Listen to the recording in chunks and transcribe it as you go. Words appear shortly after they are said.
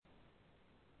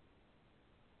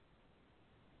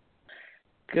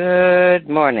Good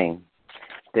morning.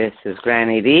 This is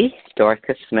Granny D,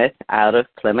 Dorcas Smith, out of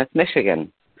Plymouth, Michigan.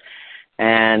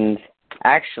 And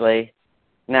actually,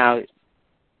 now,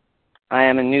 I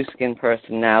am a new skin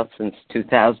person now since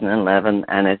 2011,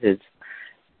 and it has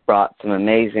brought some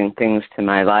amazing things to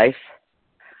my life.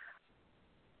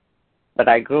 But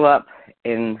I grew up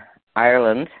in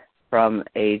Ireland from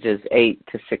ages 8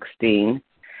 to 16,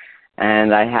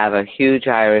 and I have a huge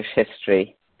Irish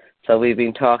history. So we've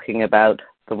been talking about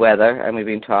the weather, and we've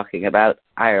been talking about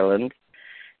Ireland.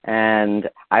 And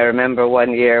I remember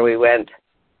one year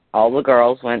all the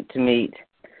girls went to meet,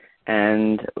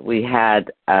 and we had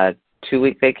a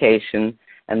 2-week vacation,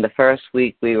 and the first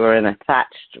week we were in a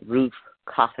thatched roof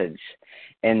cottage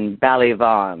in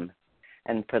Ballyvaughan,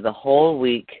 and for the whole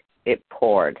week it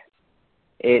poured.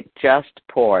 It just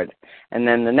poured. And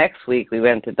then the next week we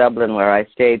went to Dublin, where I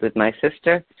stayed with my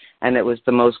sister, and it was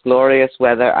the most glorious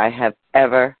weather I have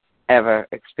ever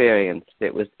experienced.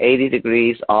 It was 80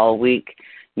 degrees all week,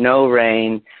 no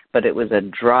rain, but it was a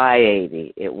dry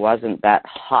 80. It wasn't that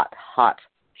hot,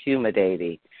 humid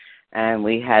 80. And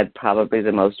we had probably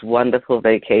the most wonderful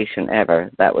vacation ever.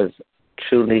 That was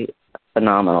truly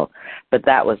phenomenal. But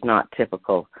that was not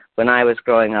typical. When I was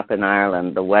growing up in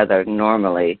Ireland, the weather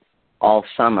normally, all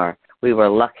summer, we were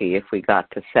lucky if we got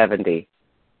to 70,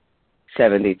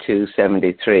 72,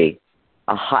 73.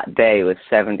 A hot day was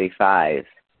 75.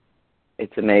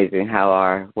 It's amazing how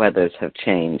our weathers have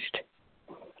changed.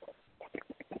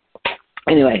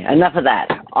 Anyway, enough of that.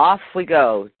 Off we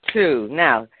go to,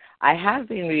 now, I have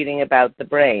been reading about the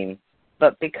brain,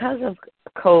 but because of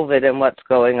COVID and what's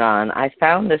going on, I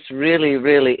found this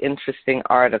really interesting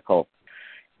article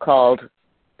called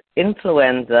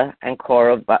Influenza and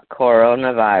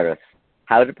Coronavirus,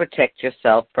 How to Protect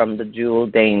Yourself from the Dual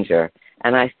Danger.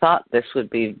 And I thought this would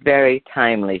be very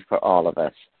timely for all of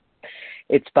us.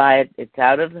 It's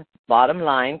out of Bottom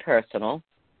Line Personal,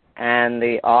 and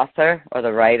the author or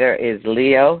the writer is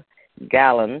Leo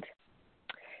Galland,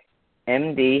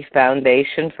 MD,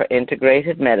 Foundation for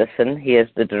Integrated Medicine. He is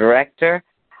the director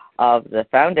of the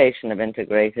Foundation of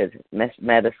Integrated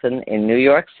Medicine in New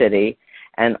York City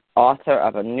and author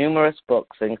of numerous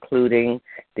books, including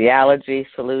The Allergy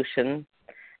Solution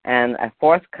and a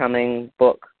forthcoming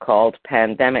book called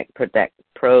Pandemic Protection.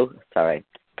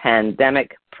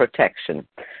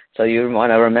 So you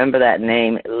want to remember that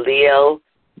name, Leo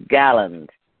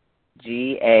Galland,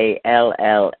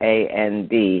 Galland,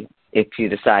 if you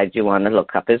decide you want to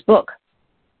look up his book.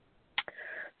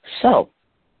 So,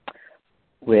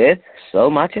 with so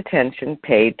much attention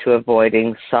paid to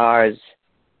avoiding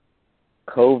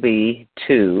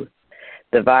SARS-CoV-2,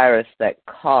 the virus that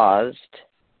causes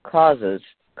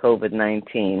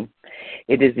COVID-19,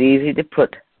 it is easy to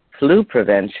put flu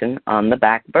prevention on the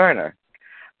back burner.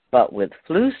 But with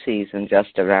flu season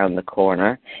just around the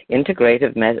corner,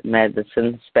 integrative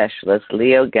medicine specialist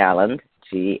Leo Galland,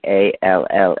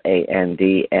 Galland,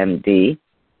 MD,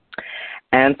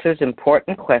 answers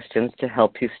important questions to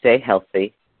help you stay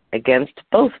healthy against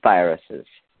both viruses.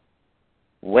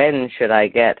 When should I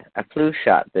get a flu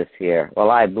shot this year?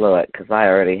 Well, I blew it because I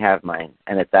already have mine,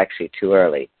 and it's actually too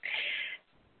early.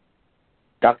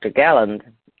 Dr. Galland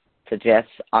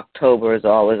suggests October is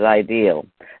always ideal,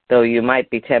 though you might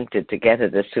be tempted to get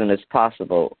it as soon as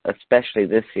possible, especially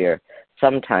this year.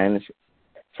 Sometimes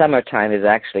summertime is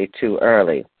actually too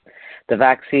early. The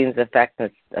vaccine's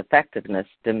effectiveness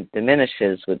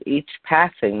diminishes with each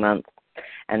passing month,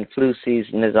 and flu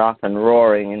season is often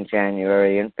roaring in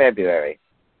January and February.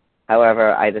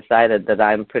 However, I decided that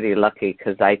I'm pretty lucky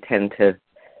because I tend to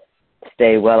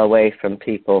stay well away from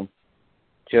people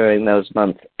during those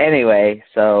months anyway,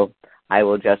 so I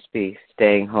will just be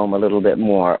staying home a little bit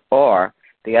more. Or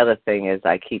the other thing is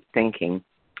I keep thinking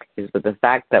is with the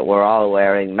fact that we're all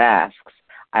wearing masks,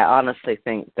 I honestly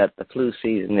think that the flu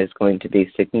season is going to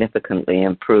be significantly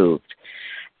improved.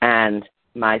 And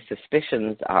my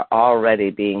suspicions are already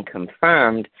being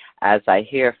confirmed as I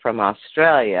hear from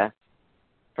Australia,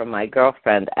 from my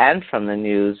girlfriend, and from the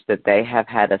news that they have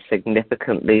had a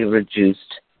significantly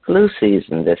reduced flu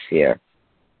season this year.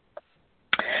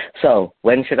 So,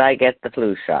 when should I get the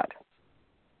flu shot?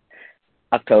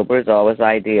 October is always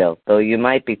ideal, though you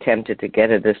might be tempted to get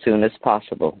it as soon as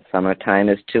possible. Summertime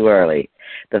is too early.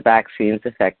 The vaccine's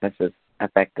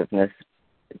effectiveness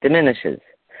diminishes.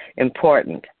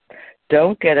 Important.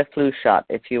 Don't get a flu shot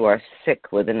if you are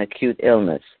sick with an acute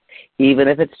illness, even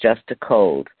if it's just a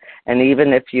cold, and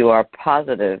even if you are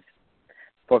positive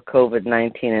for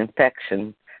COVID-19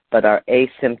 infection but are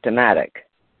asymptomatic.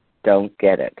 Don't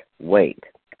get it. Wait.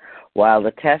 While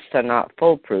the tests are not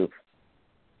foolproof,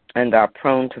 and are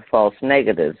prone to false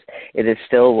negatives, it is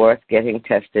still worth getting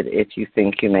tested if you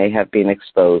think you may have been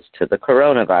exposed to the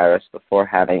coronavirus before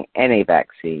having any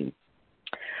vaccine.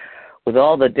 With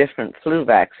all the different flu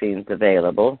vaccines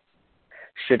available,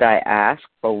 should I ask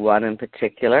for one in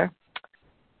particular?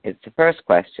 It's the first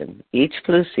question. Each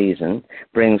flu season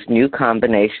brings new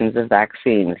combinations of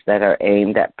vaccines that are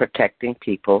aimed at protecting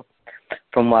people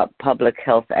from what public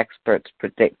health experts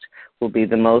predict will be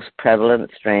the most prevalent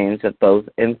strains of both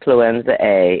influenza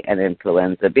A and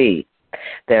influenza B.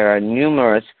 There are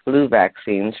numerous flu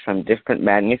vaccines from different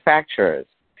manufacturers.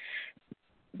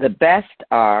 The best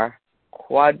are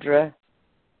quadrivalent,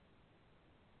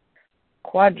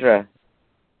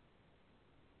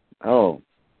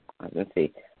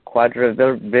 Quadrivalent,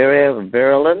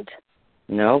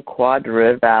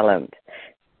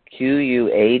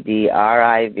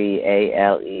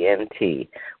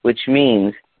 which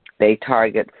means they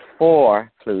target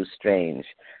 4 flu strains,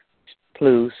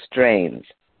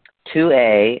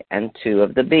 2A and 2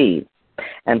 of the B,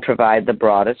 and provide the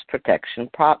broadest protection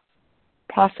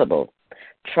possible.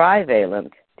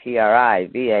 Trivalent,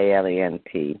 Trivalent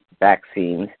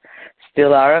vaccines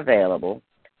still are available,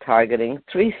 targeting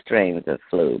 3 strains of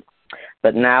flu,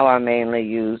 but now are mainly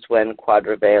used when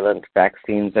quadrivalent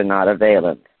vaccines are not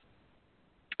available.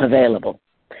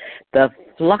 The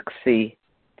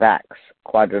FluCelvax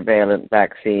quadrivalent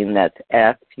vaccine, that's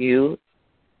FluCelvax,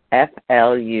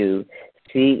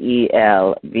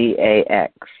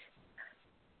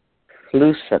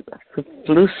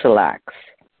 Flucelax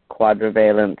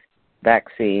quadrivalent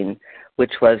vaccine,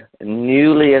 which was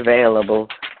newly available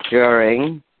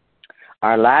during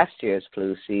our last year's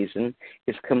flu season,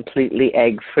 is completely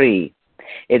egg-free.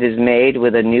 It is made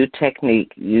with a new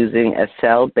technique using a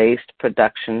cell-based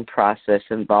production process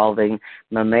involving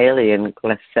mammalian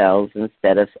cells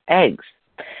instead of eggs.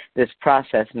 This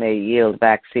process may yield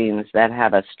vaccines that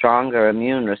have a stronger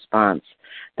immune response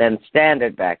than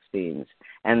standard vaccines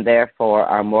and therefore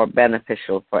are more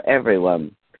beneficial for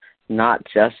everyone, not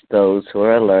just those who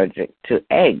are allergic to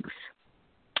eggs.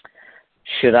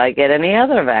 Should I get any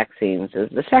other vaccines is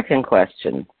the second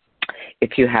question.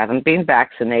 If you haven't been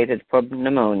vaccinated for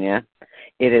pneumonia,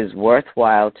 it is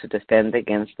worthwhile to defend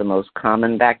against the most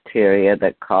common bacteria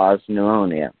that cause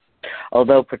pneumonia.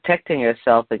 Although protecting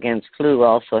yourself against flu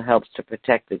also helps to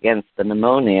protect against the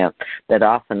pneumonia that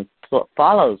often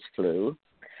follows flu,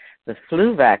 the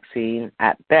flu vaccine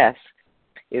at best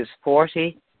is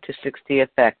 40 to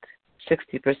 60%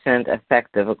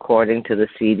 effective according to the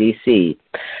CDC,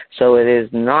 so it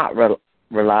is not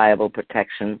reliable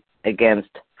protection against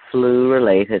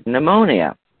flu-related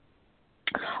pneumonia.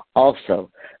 Also,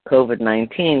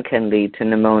 COVID-19 can lead to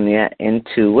pneumonia in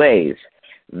 2 ways.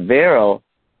 Viral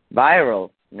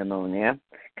pneumonia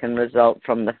can result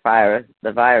from the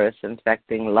virus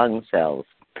infecting lung cells.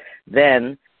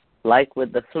 Then, like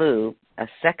with the flu, a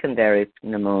secondary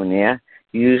pneumonia,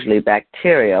 usually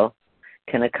bacterial,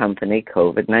 can accompany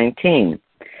COVID-19.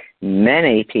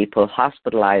 Many people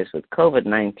hospitalized with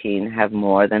COVID-19 have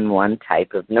more than one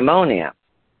type of pneumonia.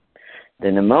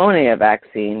 The pneumonia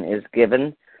vaccine is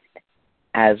given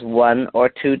as 1 or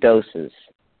 2 doses.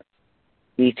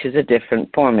 Each is a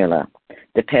different formula,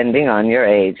 depending on your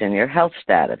age and your health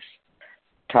status.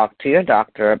 Talk to your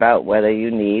doctor about whether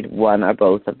you need 1 or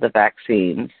both of the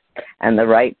vaccines and the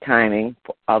right timing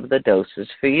of the doses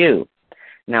for you.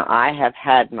 Now, I have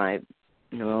had my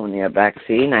pneumonia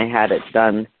vaccine. I had it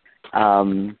done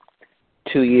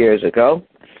 2 years ago.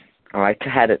 Or I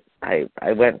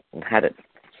went and had it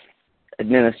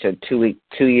administered 2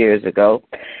 years ago,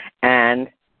 and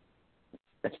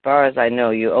as far as I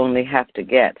know, you only have to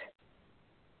get,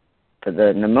 for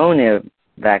the pneumonia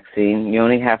vaccine, you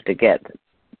only have to get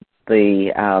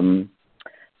the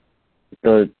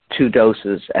 2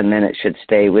 doses, and then it should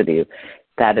stay with you.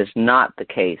 That is not the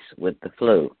case with the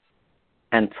flu,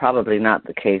 and probably not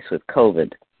the case with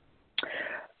COVID.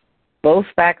 Both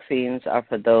vaccines are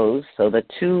for those, so the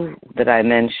 2 that I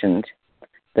mentioned,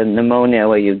 the pneumonia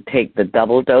where you take the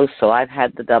double dose, so I've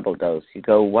had the double dose. You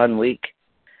go 1 week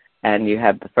and you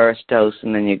have the first dose,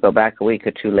 and then you go back a week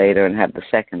or 2 later and have the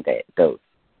second dose.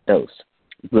 Blah,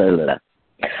 blah, blah.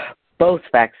 Both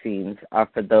vaccines are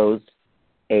for those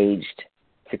aged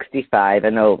 65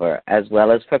 and over, as well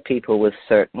as for people with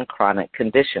certain chronic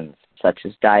conditions, such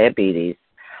as diabetes,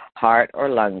 heart or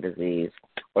lung disease,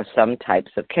 or some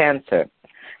types of cancer,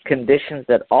 conditions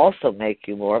that also make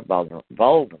you more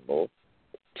vulnerable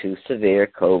to severe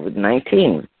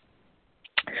COVID-19.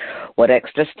 What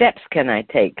extra steps can I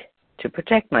take to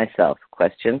protect myself?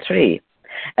 Question 3.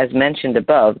 As mentioned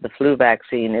above, the flu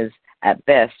vaccine is at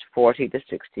best 40 to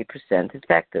 60%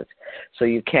 effective. So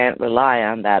you can't rely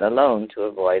on that alone to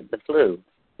avoid the flu.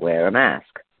 Wear a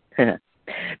mask.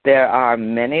 There are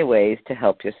many ways to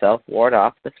help yourself ward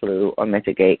off the flu or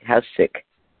mitigate how sick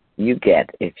you get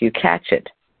if you catch it.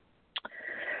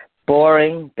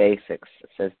 Boring basics,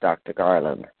 says Dr.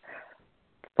 Garland.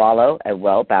 Follow a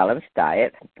well-balanced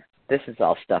diet. This is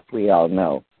all stuff we all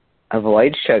know.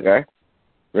 Avoid sugar,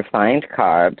 refined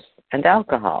carbs, and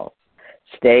alcohol.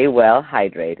 Stay well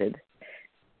hydrated.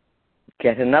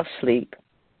 Get enough sleep.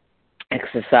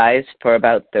 Exercise for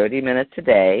about 30 minutes a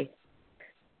day.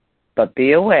 But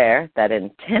be aware that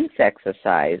intense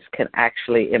exercise can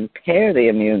actually impair the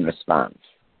immune response.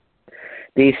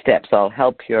 These steps all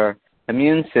help your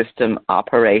immune system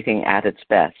operating at its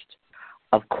best.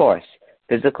 Of course,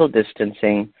 physical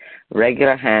distancing,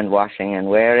 regular hand washing, and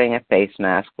wearing a face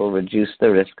mask will reduce the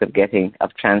risk of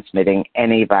transmitting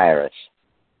any virus.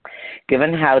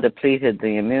 Given how depleted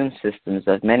the immune systems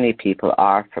of many people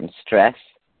are from stress,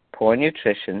 poor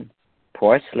nutrition,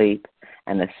 poor sleep,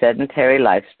 and a sedentary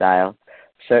lifestyle,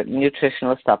 certain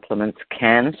nutritional supplements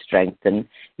can strengthen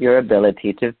your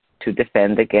ability to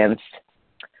defend against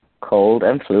cold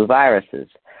and flu viruses.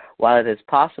 While it is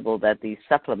possible that these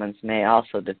supplements may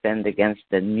also defend against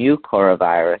the new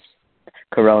coronavirus,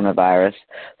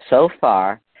 so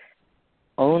far,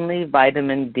 only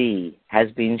vitamin D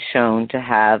has been shown to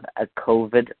have a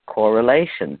COVID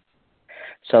correlation.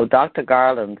 So Dr.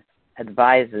 Garland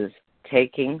advises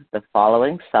taking the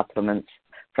following supplements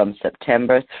from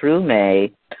September through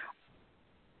May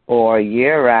or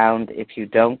year-round if you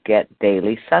don't get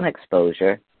daily sun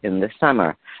exposure in the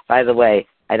summer. By the way,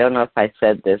 I don't know if I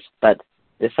said this, but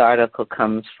this article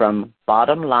comes from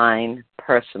Bottom Line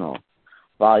Personal,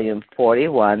 Volume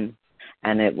 41,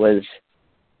 and it was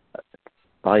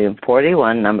Volume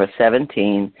 41, number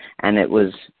 17, and it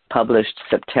was published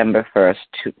September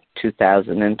 1st,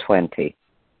 2020.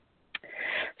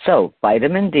 So,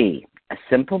 vitamin D. A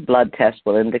simple blood test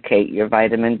will indicate your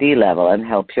vitamin D level and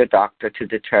help your doctor to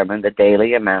determine the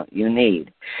daily amount you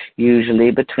need,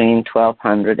 usually between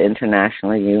 1,200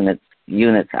 international units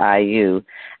IU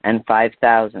and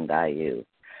 5,000 IU.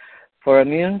 For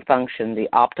immune function, the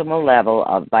optimal level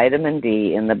of vitamin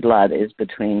D in the blood is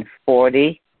between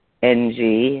 40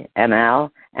 ng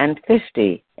ml and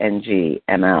 50 ng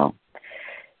ml.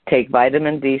 Take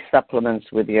vitamin D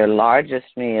supplements with your largest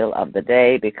meal of the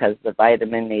day because the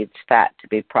vitamin needs fat to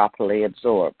be properly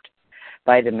absorbed.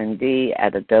 Vitamin D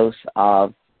at a dose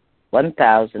of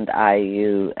 1,000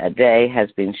 IU a day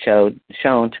has been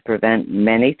shown to prevent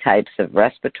many types of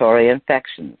respiratory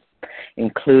infections,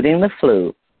 including the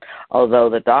flu, although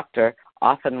the doctor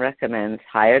often recommends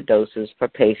higher doses for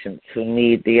patients who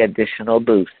need the additional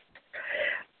boost.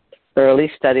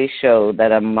 Early studies show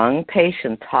that among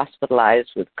patients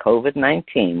hospitalized with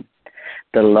COVID-19,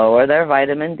 the lower their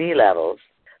vitamin D levels,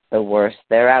 the worse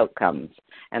their outcomes.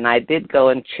 And I did go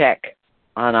and check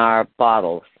on our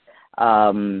bottles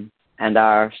and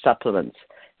our supplements.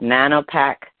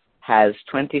 NanoPack has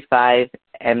 25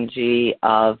 mg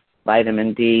of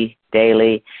vitamin D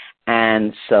daily,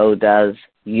 and so does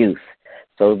Youth.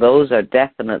 So those are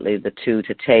definitely the two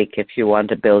to take if you want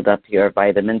to build up your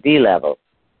vitamin D level.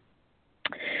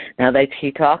 Now,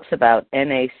 he talks about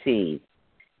NAC,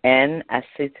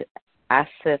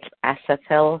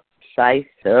 N-acetylcysteine,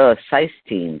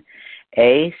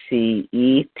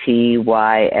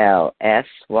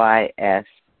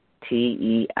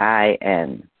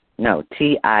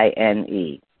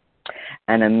 T-I-N-E,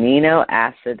 an amino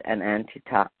acid and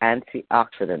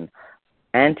antioxidant.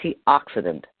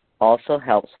 Antioxidant also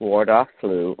helps ward off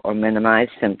flu or minimize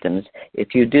symptoms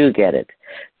if you do get it.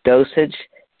 Dosage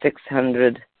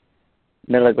 600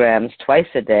 milligrams twice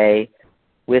a day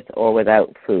with or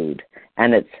without food.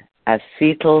 And it's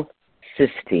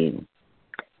acetylcysteine.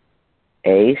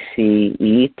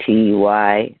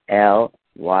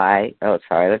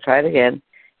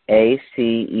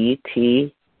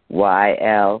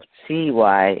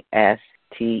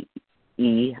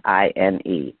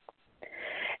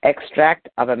 Extract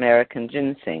of American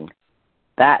ginseng.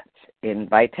 That's in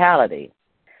Vitality.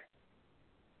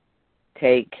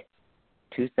 Take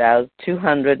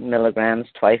 200 milligrams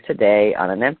twice a day on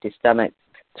an empty stomach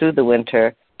through the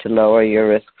winter to lower your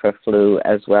risk for flu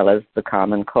as well as the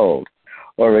common cold,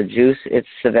 or reduce its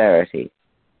severity,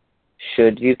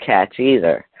 should you catch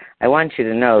either. I want you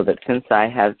to know that since I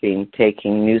have been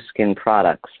taking Nu Skin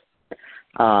products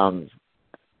and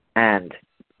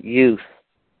Youth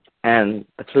and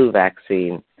the flu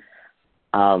vaccine,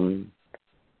 in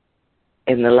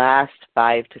the last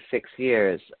 5 to 6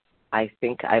 years, I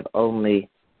think I've only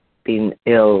been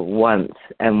ill once,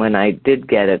 and when I did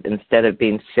get it, instead of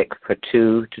being sick for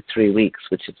 2 to 3 weeks,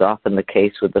 which is often the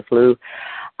case with the flu,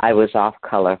 I was off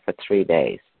color for 3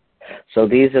 days. So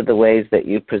these are the ways that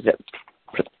you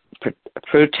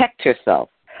protect yourself.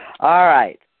 All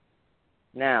right.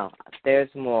 Now,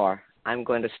 there's more. I'm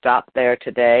going to stop there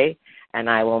today, and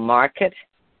I will mark it,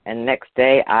 and next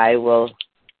day I will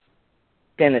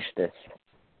finish this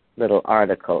little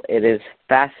article. It is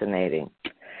fascinating.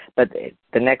 But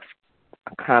the next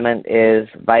comment is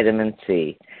vitamin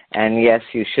C. And yes,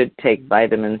 you should take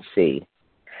vitamin C.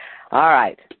 All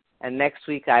right. And next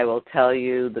week I will tell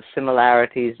you the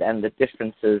similarities and the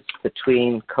differences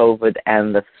between COVID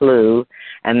and the flu.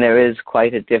 And there is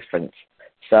quite a difference.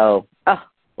 So,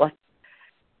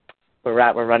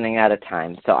 we're running out of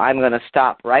time. So I'm going to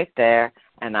stop right there,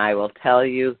 and I will tell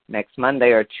you next Monday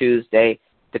or Tuesday,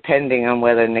 depending on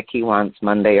whether Nikki wants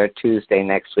Monday or Tuesday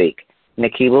next week.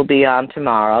 Nikki will be on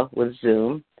tomorrow with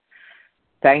Zoom.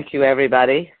 Thank you,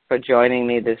 everybody, for joining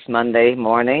me this Monday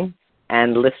morning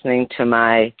and listening to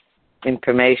my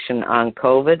information on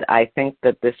COVID. I think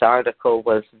that this article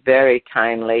was very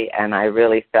timely, and I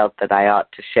really felt that I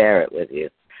ought to share it with you.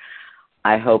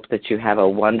 I hope that you have a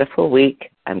wonderful week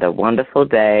and a wonderful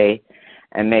day,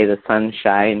 and may the sun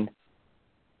shine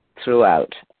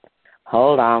throughout.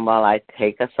 Hold on while I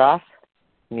take us off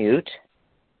mute.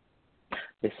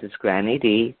 This is Granny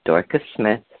D, Dorcas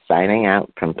Smith, signing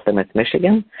out from Plymouth,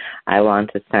 Michigan. I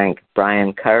want to thank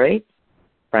Brian Curry,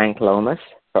 Frank Lomas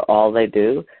for all they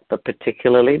do, but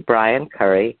particularly Brian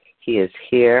Curry. He is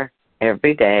here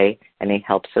every day, and he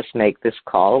helps us make this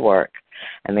call work.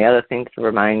 And the other thing to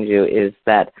remind you is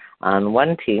that on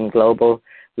One Team Global,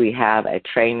 we have a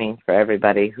training for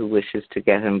everybody who wishes to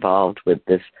get involved with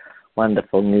this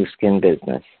wonderful new skin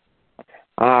business.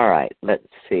 All right, let's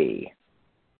see.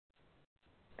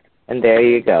 And there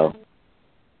you go.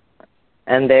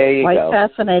 And there you go. Quite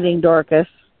fascinating, Dorcas.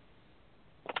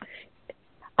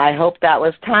 I hope that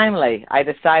was timely. I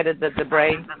decided that the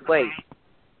brain... Wait.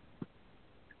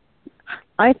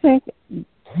 I think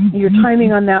your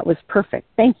timing on that was perfect.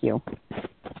 Thank you.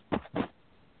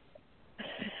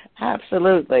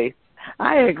 Absolutely.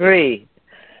 I agree.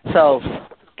 So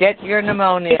get your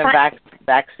pneumonia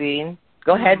vaccine.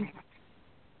 Go ahead.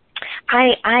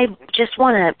 I just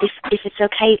want to, if it's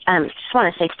okay, just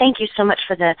want to say thank you so much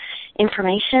for the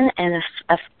information, and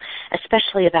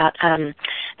especially about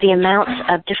the amounts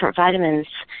of different vitamins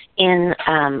in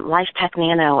LifePak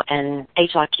Nano and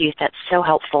ageLOC Youth. That's so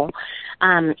helpful.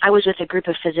 I was with a group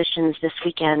of physicians this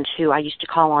weekend who I used to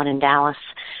call on in Dallas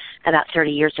about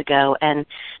 30 years ago, and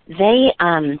they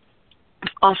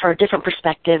offer a different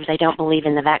perspective. They don't believe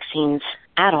in the vaccines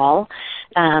at all.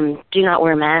 Do not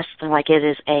wear masks. Like, it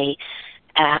is a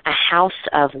house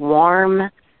of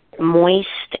warm, moist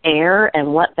air,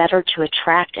 and what better to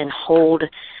attract and hold.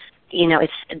 You know,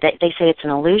 they say it's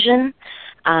an illusion.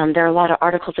 There are a lot of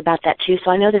articles about that too.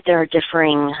 So I know that there are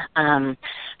differing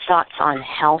thoughts on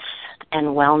health and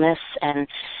wellness, and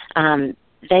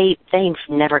they've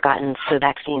never gotten flu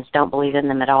vaccines. Don't believe in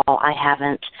them at all. I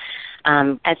haven't.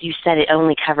 As you said, it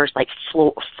only covers like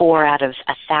 4 out of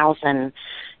 1,000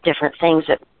 different things.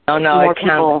 That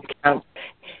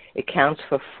it counts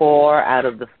for 4 out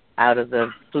of the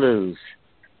flus.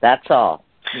 That's all.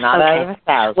 Not out of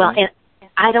 1,000. Well, and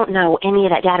I don't know any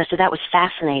of that data, so that was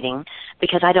fascinating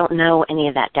because I don't know any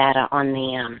of that data on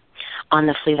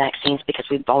the flu vaccines because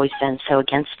we've always been so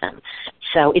against them.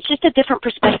 So it's just a different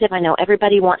perspective. I know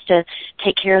everybody wants to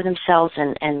take care of themselves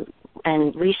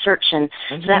and research, and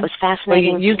so that was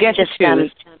fascinating. Well, you get to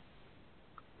choose.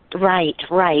 Right.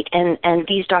 And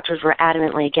these doctors were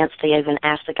adamantly against. They even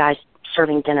asked the guys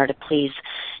serving dinner to please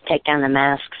take down the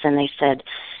masks, and they said,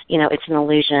 you know, it's an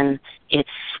illusion. It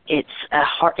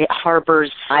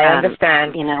harbors. I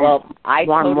understand. I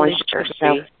warm totally moisture.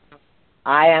 Disagree. So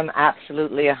I am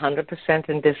absolutely 100%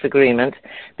 in disagreement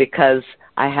because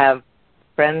I have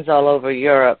friends all over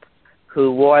Europe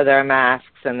who wore their masks,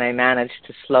 and they managed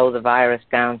to slow the virus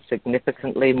down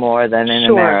significantly more than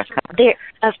in America.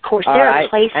 Of course, there are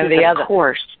places, of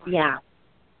course, yeah.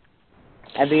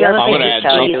 And the other thing to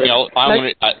tell you is...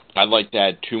 I'd like to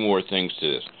add 2 more things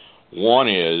to this. One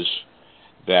is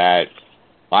that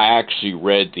I actually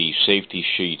read the safety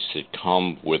sheets that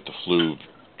come with the flu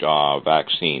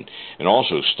vaccine, and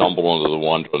also stumbled onto the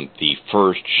one on the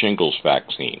first shingles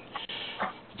vaccine.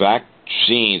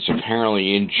 Vaccines,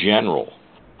 apparently in general,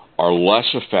 are less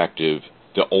effective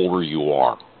the older you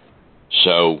are.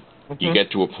 So you get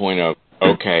to a point of,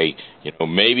 okay,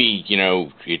 maybe,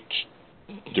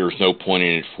 there's no point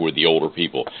in it for the older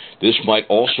people. This might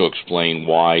also explain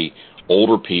why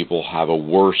older people have a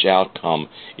worse outcome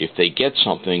if they get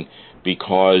something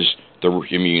because the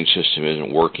immune system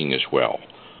isn't working as well.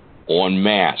 On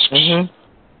masks,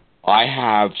 I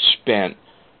have spent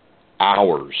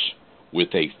hours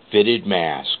with a fitted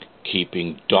mask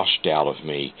keeping dust out of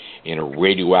me in a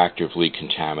radioactively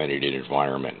contaminated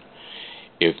environment.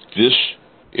 If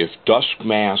dust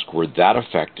masks were that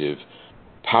effective,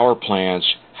 power plants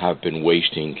have been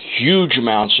wasting huge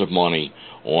amounts of money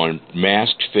on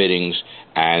mask fittings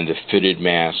and the fitted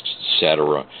masks,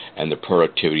 etc., and the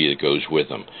productivity that goes with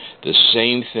them. The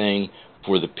same thing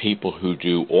for the people who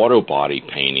do auto body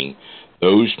painting.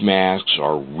 Those masks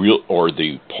are real, or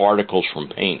the particles from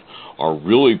paint are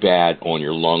really bad on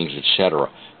your lungs, etc.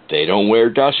 They don't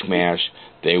wear dust masks,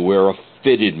 they wear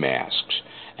fitted masks.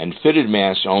 And fitted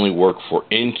masks only work for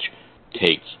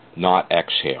intake, not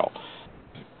exhale.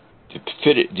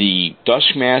 The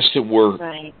dust masks that we're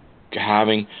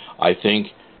having, I think,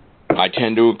 I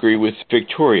tend to agree with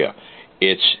Victoria.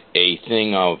 It's a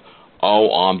thing of,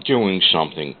 I'm doing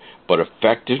something, but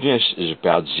effectiveness is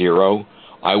about zero.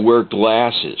 I wear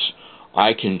glasses.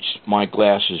 My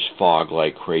glasses fog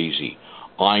like crazy.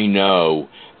 I know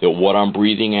that what I'm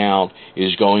breathing out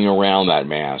is going around that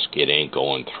mask. It ain't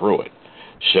going through it.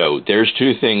 So there's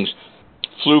two things.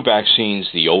 Flu vaccines,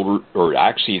 the older, or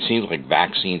actually it seems like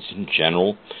vaccines in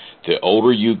general, the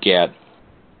older you get,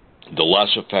 the less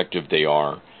effective they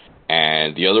are.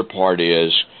 And the other part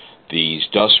is these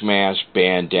dust masks,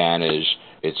 bandanas,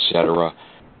 etc.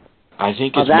 I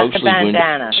think it's that's mostly a bandana.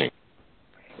 window dressing.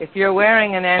 If you're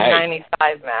wearing an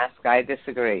N95 mask, I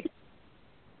disagree.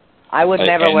 I would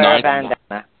never wear a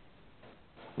bandana.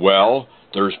 Well,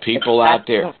 there's people out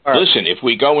there. Listen, if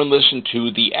we go and listen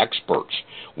to the experts,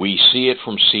 we see it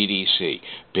from CDC.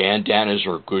 Bandanas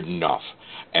are good enough.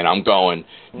 And I'm going,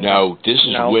 no, this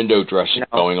is window dressing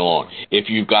going on. If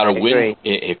you've got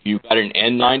if you've got an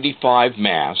N95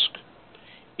 mask,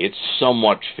 it's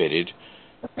somewhat fitted.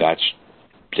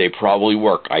 They probably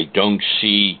work. I haven't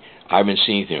seen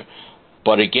anything.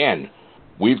 But again,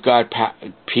 we've got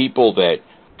people that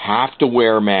have to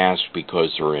wear masks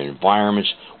because they're in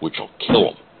environments which will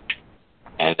kill them,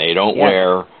 and they don't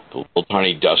wear the little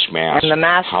tiny dust masks. And the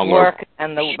masks work,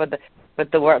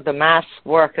 but the masks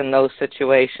work in those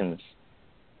situations.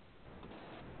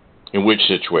 In which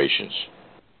situations?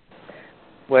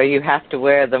 Where you have to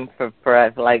wear them for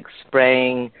like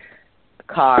spraying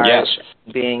cars,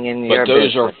 being in your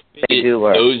business. They do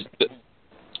work.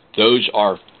 Those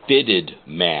are fitted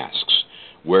masks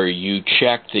where you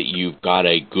check that you've got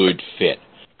a good fit.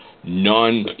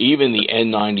 None, even the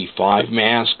N95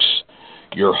 masks,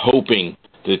 you're hoping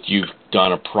that you've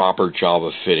done a proper job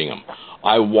of fitting them.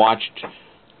 I watched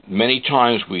many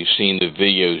times. We've seen the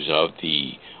videos of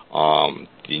the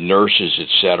nurses,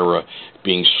 etc.,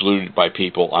 being saluted by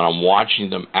people, and I'm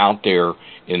watching them out there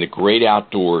in the great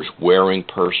outdoors wearing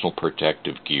personal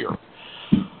protective gear.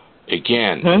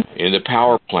 Again, in the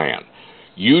power plant,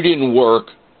 you did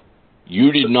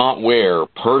not wear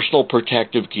personal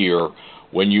protective gear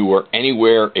when you were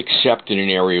anywhere except in an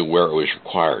area where it was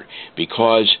required,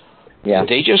 because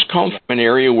they just come from an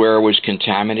area where it was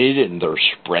contaminated and they're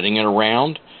spreading it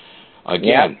around.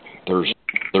 Again, there's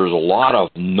a lot of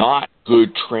not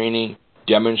good training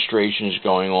demonstrations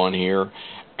going on here,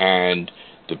 and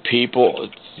the people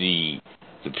that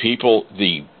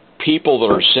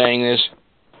are saying this,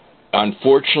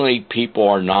 unfortunately, people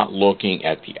are not looking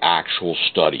at the actual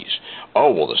studies.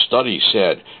 Oh, well, the study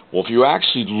said. Well, if you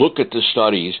actually look at the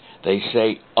studies, they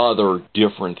say other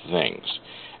different things.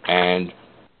 And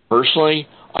personally,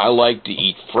 I like to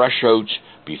eat fresh oats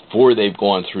before they've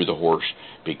gone through the horse,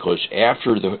 because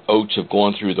after the oats have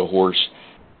gone through the horse,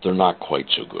 they're not quite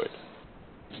so good.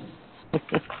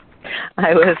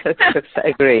 I would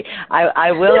agree.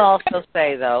 I will also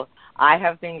say, though, I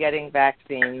have been getting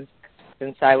vaccines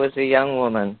since I was a young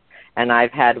woman, and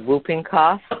I've had whooping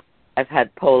cough, I've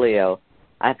had polio,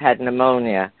 I've had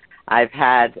pneumonia, I've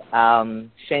had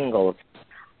shingles,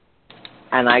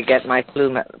 and I get my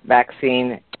flu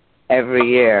vaccine every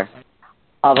year.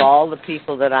 Of all the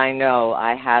people that I know,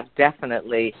 I have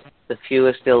definitely the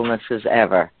fewest illnesses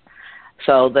ever.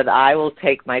 So that I will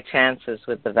take my chances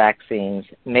with the vaccines,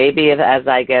 maybe as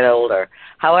I get older.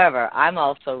 However, I'm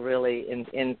also really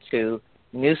into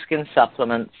new skin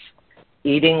supplements,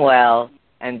 eating well,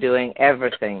 and doing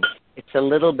everything. It's a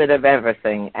little bit of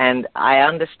everything. And I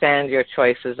understand your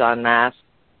choices on masks,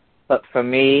 but for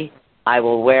me, I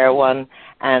will wear one.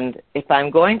 And if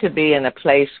I'm going to be in a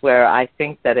place where I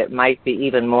think that it might be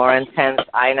even more intense,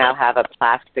 I now have a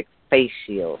plastic face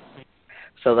shield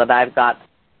so that I've got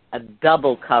a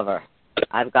double cover.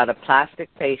 I've got a plastic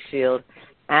face shield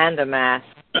and a mask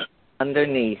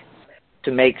underneath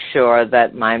to make sure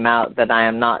that my mouth, that I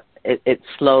am not, it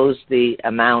slows the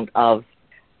amount of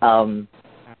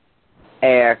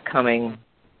air coming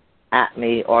at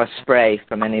me or spray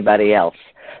from anybody else.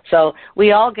 So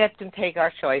we all get to take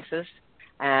our choices,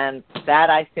 and that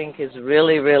I think is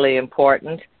really, really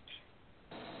important.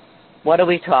 What are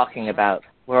we talking about?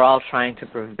 We're all trying to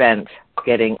prevent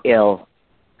getting ill.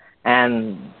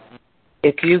 And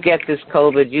if you get this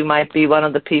COVID, you might be one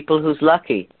of the people who's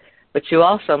lucky, but you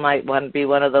also might want to be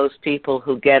one of those people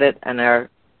who get it and are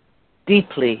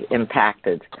deeply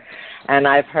impacted. And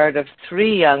I've heard of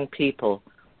 3 young people,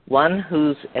 one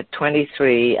who's at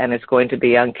 23 and is going to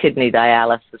be on kidney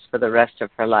dialysis for the rest of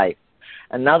her life,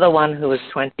 another one who is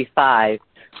 25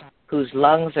 whose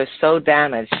lungs are so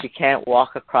damaged she can't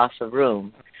walk across a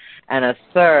room, and a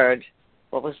third,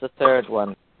 what was the third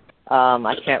one?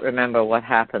 I can't remember what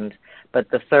happened, but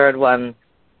the third one,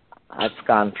 it's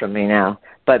gone from me now.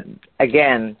 But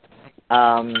again,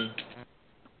 the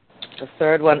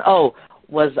third one,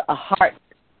 was a heart.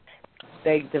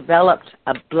 They developed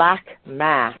a black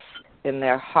mass in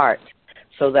their heart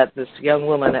so that this young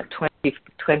woman at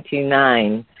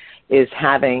 29 is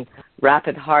having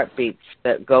rapid heartbeats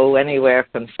that go anywhere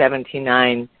from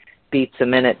 79 beats a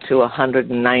minute to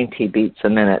 190 beats a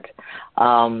minute.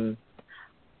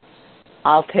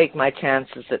 I'll take my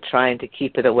chances at trying to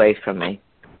keep it away from me.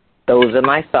 Those are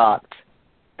my thoughts.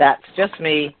 That's just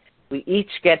me. We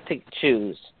each get to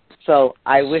choose. So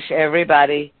I wish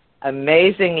everybody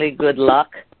amazingly good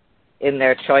luck in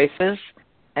their choices,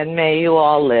 and may you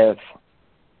all live.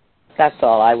 That's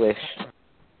all I wish.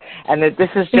 And this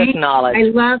is just knowledge.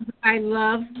 I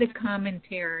love the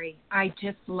commentary. I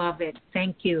just love it.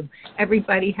 Thank you.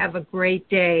 Everybody have a great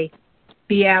day.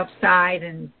 Be outside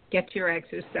and get your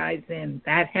exercise in.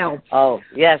 That helps. Oh,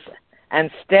 yes.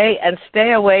 And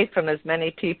stay away from as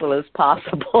many people as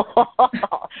possible.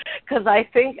 Because I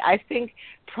think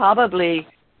probably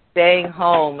staying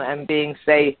home and being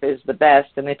safe is the best.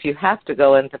 And if you have to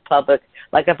go into public,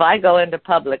 like if I go into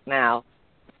public now,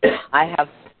 I have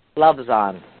gloves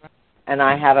on and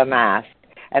I have a mask.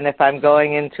 And if I'm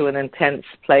going into an intense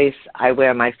place, I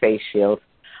wear my face shield.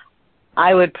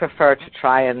 I would prefer to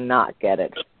try and not get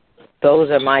it. Those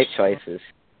are my choices.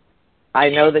 I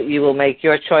know that you will make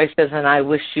your choices, and I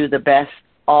wish you the best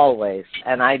always.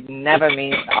 And I never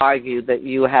mean to argue that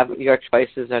your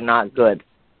choices are not good.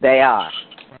 They are.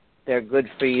 They're good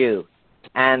for you.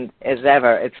 And as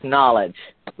ever, it's knowledge.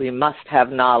 We must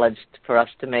have knowledge for us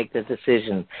to make the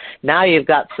decision. Now you've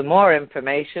got some more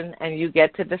information, and you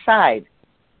get to decide.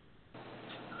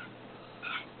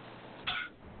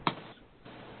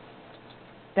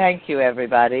 Thank you,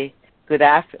 everybody.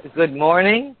 Good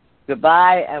morning.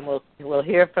 Goodbye, and we'll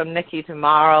hear from Nikki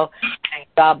tomorrow. And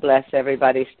God bless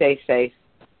everybody. Stay safe.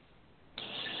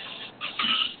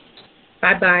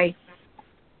 Bye-bye.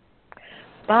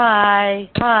 Bye.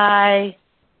 Bye.